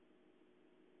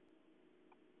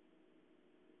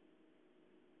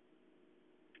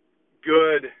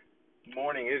Good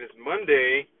morning. It is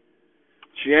Monday,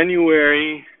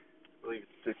 January, I believe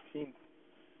it's 15th.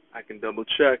 I can double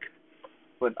check.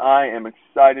 But I am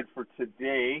excited for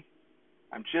today.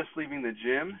 I'm just leaving the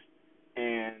gym,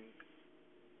 and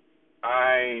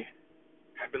I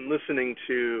have been listening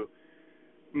to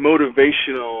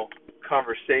motivational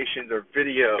conversations or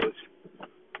videos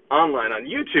online on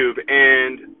YouTube,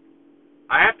 and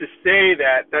I have to say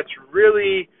that that's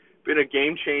really been a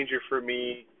game changer for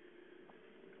me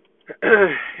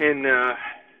in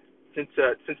since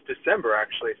December.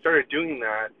 Actually, I started doing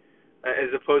that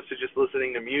as opposed to just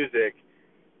listening to music,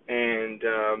 and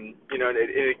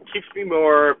it keeps me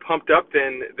more pumped up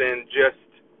than just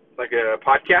like a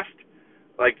podcast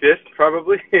like this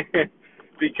probably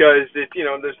because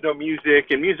there's no music,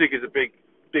 and music is a big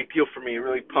deal for me. It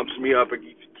really pumps me up. It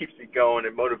keeps me going.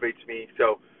 It motivates me.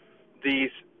 So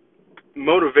these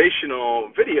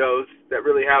motivational videos that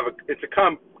really have it's a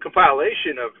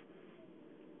compilation of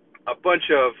a bunch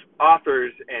of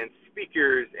authors and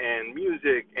speakers and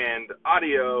music and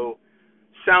audio,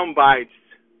 sound bites,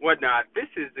 whatnot. This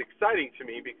is exciting to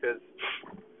me because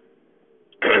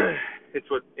it's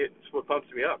what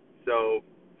pumps me up. So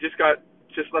just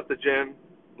left the gym,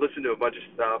 listened to a bunch of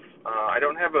stuff. I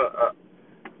don't have a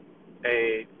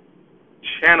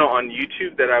channel on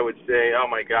YouTube that I would say, oh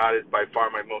my God, is by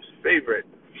far my most favorite.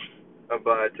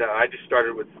 But I just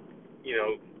started with,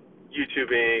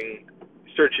 YouTubing,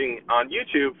 searching on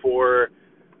YouTube for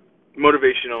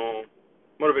motivational,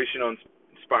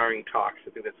 inspiring talks. I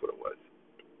think that's what it was.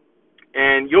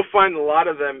 And you'll find a lot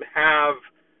of them have,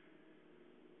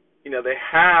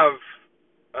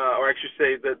 or I should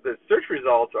say that the search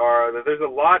results are that there's a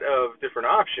lot of different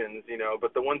options,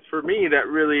 but the ones for me that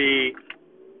really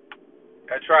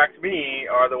attract me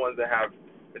are the ones that have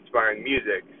inspiring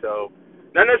music. So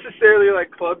not necessarily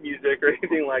like club music or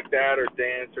anything like that, or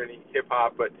dance or any hip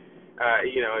hop, but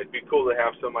it'd be cool to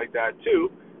have something like that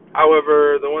too.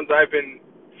 However, the ones I've been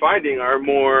finding are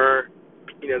more,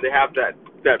 they have that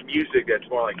music that's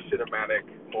more like cinematic,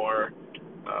 more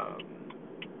um,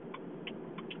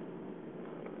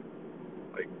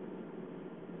 like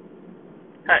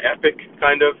epic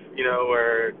kind of,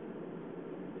 where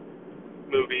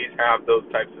movies have those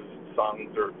types of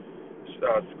songs or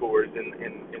scores in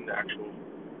the actual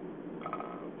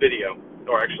video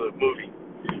or actual movie.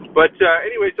 But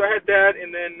anyway, so I had that,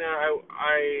 and then I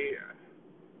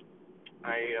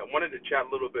wanted to chat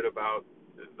a little bit about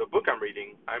the book I'm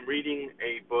reading. I'm reading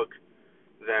a book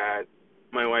that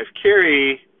my wife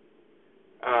Carrie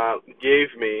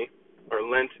gave me or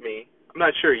lent me. I'm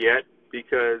not sure yet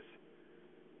because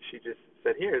she just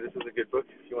said, "Here, this is a good book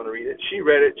if you want to read it." She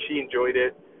read it, she enjoyed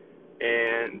it,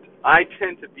 and I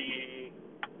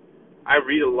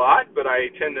read a lot, but I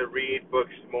tend to read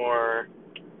books more,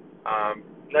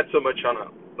 not so much on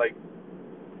a like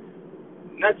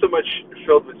not so much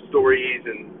filled with stories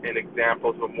and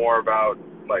examples, but more about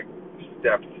like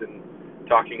steps and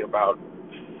talking about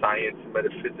science and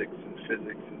metaphysics and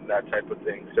physics and that type of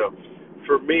thing. So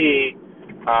for me,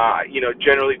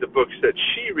 generally the books that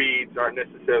she reads aren't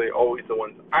necessarily always the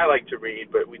ones I like to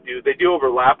read, but they do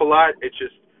overlap a lot. It's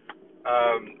just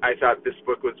I thought this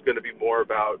book was going to be more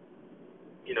about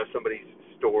somebody's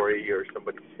story or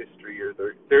somebody's history or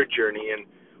their journey. And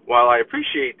while I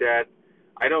appreciate that,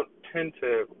 I don't tend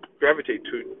to gravitate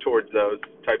towards those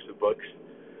types of books.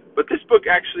 But this book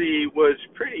actually was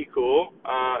pretty cool.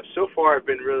 So far, I've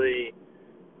been really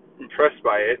impressed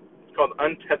by it. It's called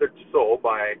Untethered Soul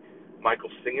by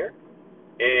Michael Singer.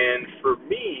 And for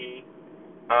me,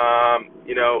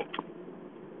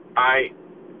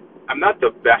 I'm not the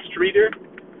best reader,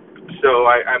 so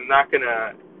I'm not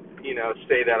gonna,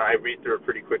 say that I read through it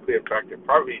pretty quickly. In fact, I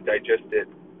probably digest it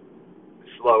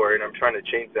slower, and I'm trying to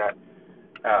change that,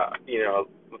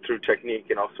 through technique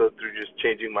and also through just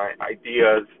changing my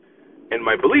ideas and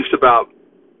my beliefs about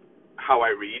how I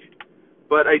read.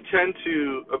 But I tend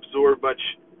to absorb much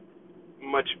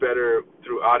better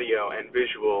through audio and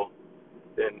visual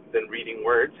than reading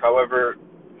words. However,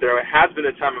 there has been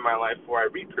a time in my life where I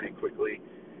read pretty quickly,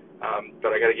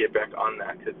 but I got to get back on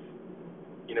that because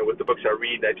with the books I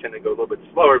read, I tend to go a little bit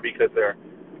slower because they're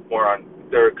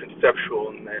conceptual,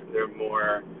 and they're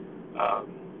more, I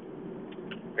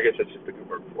guess that's just a good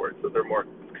word for it. So they're more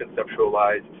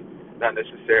conceptualized, not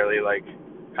necessarily like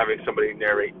having somebody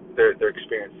narrate their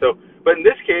experience. So, but in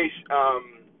this case,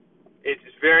 it's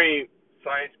very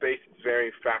science based. It's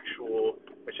very factual,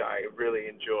 which I really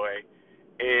enjoy.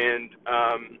 And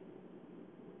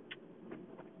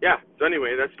yeah. So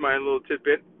anyway, that's my little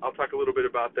tidbit. I'll talk a little bit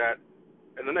about that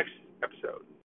in the next episode.